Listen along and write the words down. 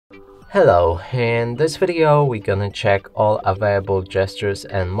Hello, in this video we're gonna check all available gestures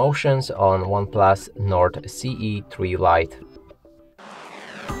and motions on OnePlus Nord CE 3 Lite.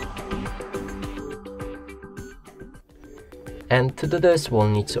 And to do this we'll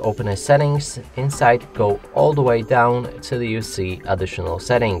need to open a settings. Inside, go all the way down till you see additional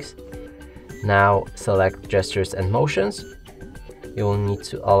settings. Now select gestures and motions. You will need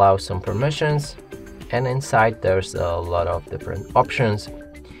to allow some permissions, and inside there's a lot of different options.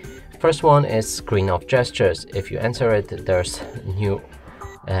 First one is screen of gestures. If you enter it, there's a new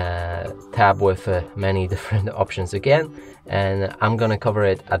tab with many different options again, and I'm gonna cover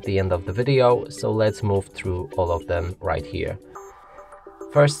it at the end of the video, so let's move through all of them right here.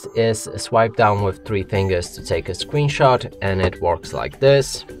 First is swipe down with 3 fingers to take a screenshot, and it works like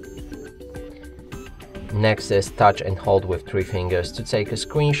this. Next is touch and hold with 3 fingers to take a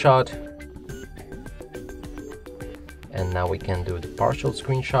screenshot. And now we can do the partial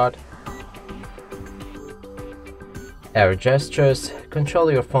screenshot. Air gestures.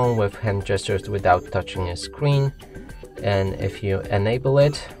 Control your phone with hand gestures without touching a screen, and if you enable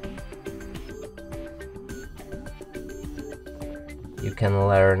it, you can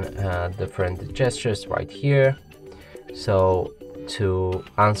learn different gestures right here. So to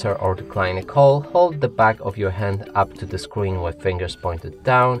answer or decline a call, hold the back of your hand up to the screen with fingers pointed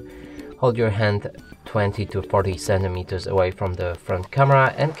down. Hold your hand 20 to 40 centimeters away from the front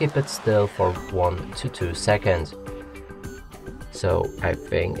camera and keep it still for 1 to 2 seconds. So I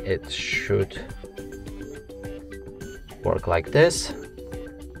think it should work like this.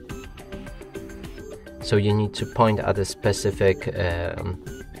 So you need to point at a specific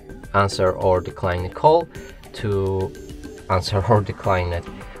answer or decline a call to answer or decline it.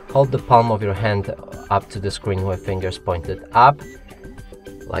 Hold the palm of your hand up to the screen with fingers pointed up,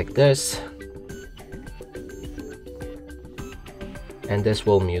 like this. And this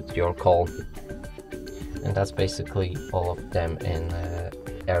will mute your call. And that's basically all of them in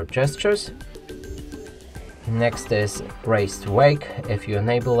air gestures. Next is raise to wake. If you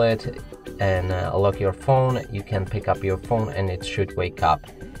enable it and lock your phone, you can pick up your phone and it should wake up.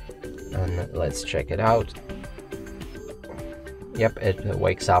 And let's check it out. Yep, it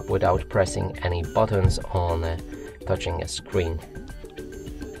wakes up without pressing any buttons on touching a screen.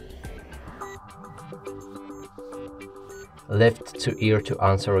 Lift to ear to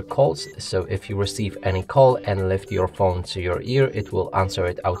answer calls. So if you receive any call and lift your phone to your ear, it will answer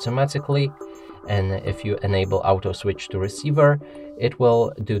it automatically. And if you enable auto switch to receiver, it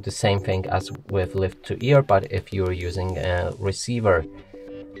will do the same thing as with lift to ear, but if you're using a receiver.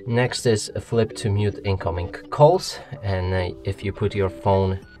 Next is flip to mute incoming calls, and if you put your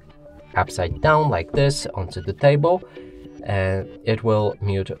phone upside down like this onto the table, it will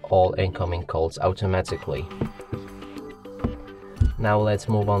mute all incoming calls automatically. Now let's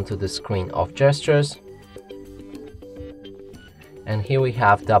move on to the screen of gestures. And here we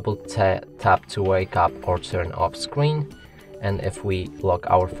have double tap to wake up or turn off screen. And if we lock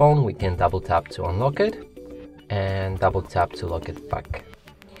our phone, we can double tap to unlock it and double tap to lock it back.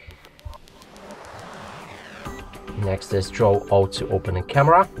 Next is draw O to open a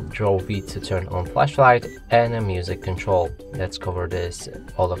camera, draw V to turn on flashlight, and a music control. Let's cover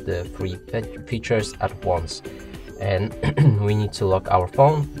all of the 3 features at once. And we need to lock our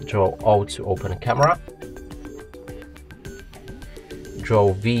phone. Draw O to open a camera,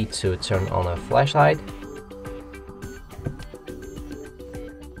 draw V to turn on a flashlight,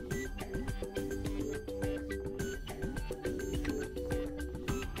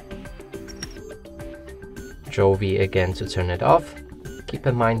 draw V again to turn it off. Keep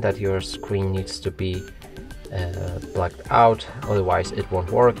in mind that your screen needs to be blacked out, otherwise it won't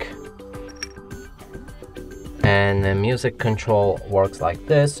work. And the music control works like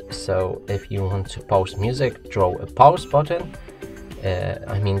this. So if you want to pause music, draw a pause button.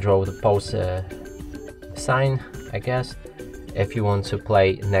 Draw the pause sign, I guess. If you want to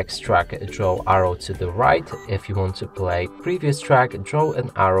play next track, draw arrow to the right. If you want to play previous track, draw an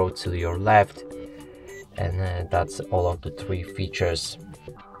arrow to your left. And that's all of the 3 features.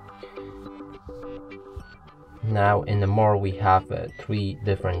 Now in the more we have 3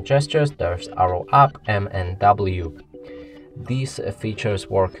 different gestures. There's arrow up, M and W. These features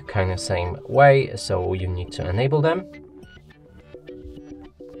work kind of same way, so you need to enable them.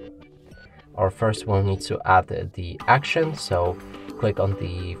 Or first we'll need to add the action, so click on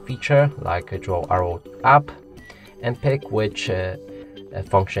the feature like draw arrow up and pick which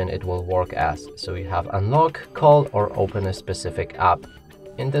function it will work as. So you have unlock, call, or open a specific app.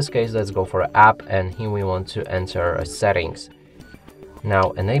 In this case, let's go for app, and here we want to enter settings.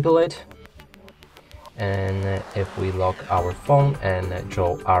 Now enable it, And if we lock our phone and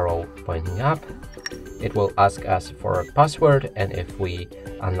draw arrow pointing up, it will ask us for a password, and if we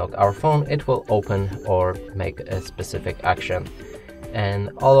unlock our phone, it will open or make a specific action.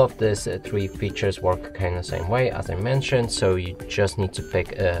 And all of these three features work kind of the same way as I mentioned, so you just need to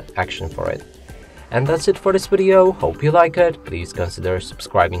pick an action for it. And that's it for this video. Hope you like it. Please consider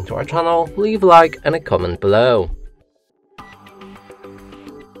subscribing to our channel, leave a like and a comment below.